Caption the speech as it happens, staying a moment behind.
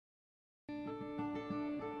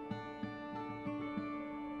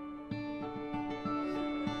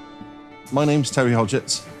My name's Terry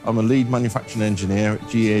Hodgetts. I'm a lead manufacturing engineer at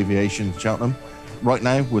GE Aviation, Cheltenham. Right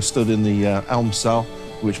now, we're stood in the ELMS Cell,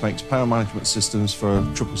 which makes power management systems for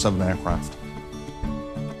 777 aircraft.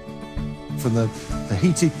 From the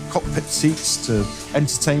heated cockpit seats to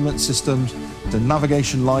entertainment systems to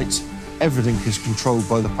navigation lights, everything is controlled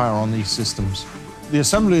by the power on these systems. The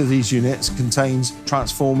assembly of these units contains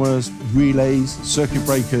transformers, relays, circuit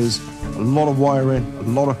breakers, a lot of wiring, a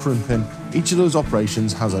lot of crimping. Each of those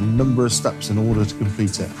operations has a number of steps in order to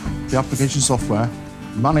complete it. The application software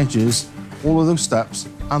manages all of those steps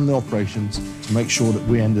and the operations to make sure that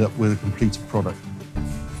we ended up with a completed product.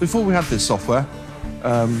 Before we had this software,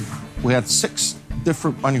 we had 6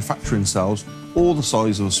 different manufacturing cells, all the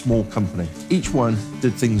size of a small company. Each one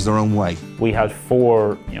did things their own way. We had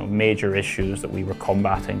 4 major issues that we were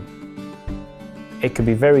combating. It could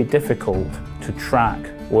be very difficult to track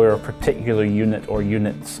where a particular unit or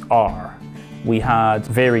units are. We had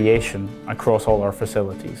variation across all our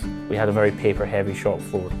facilities. We had a very paper-heavy shop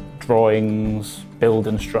floor. Drawings, build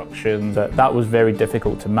instructions, that was very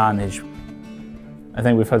difficult to manage. I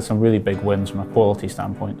think we've had some really big wins from a quality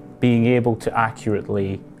standpoint. Being able to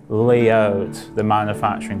accurately lay out the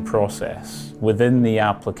manufacturing process within the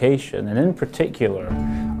application, and in particular,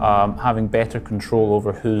 having better control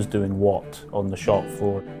over who's doing what on the shop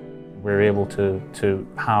floor. We're able to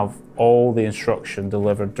have all the instruction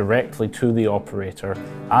delivered directly to the operator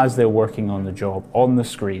as they're working on the job on the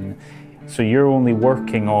screen. So you're only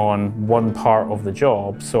working on one part of the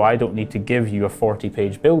job, so I don't need to give you a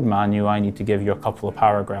 40-page build manual, I need to give you a couple of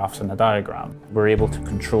paragraphs and a diagram. We're able to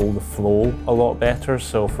control the flow a lot better,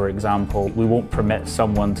 so for example, we won't permit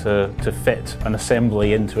someone to fit an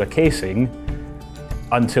assembly into a casing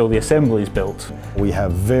until the assembly is built. We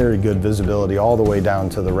have very good visibility all the way down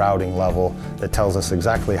to the routing level that tells us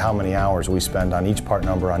exactly how many hours we spend on each part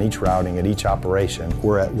number, on each routing, at each operation.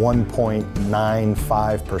 We're at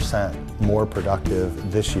 1.95% more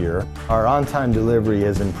productive this year. Our on-time delivery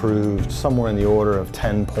has improved somewhere in the order of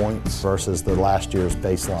 10 points versus the last year's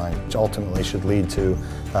baseline, which ultimately should lead to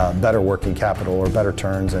better working capital or better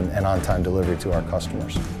turns and on-time delivery to our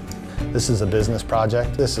customers. This is a business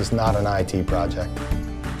project. This is not an IT project.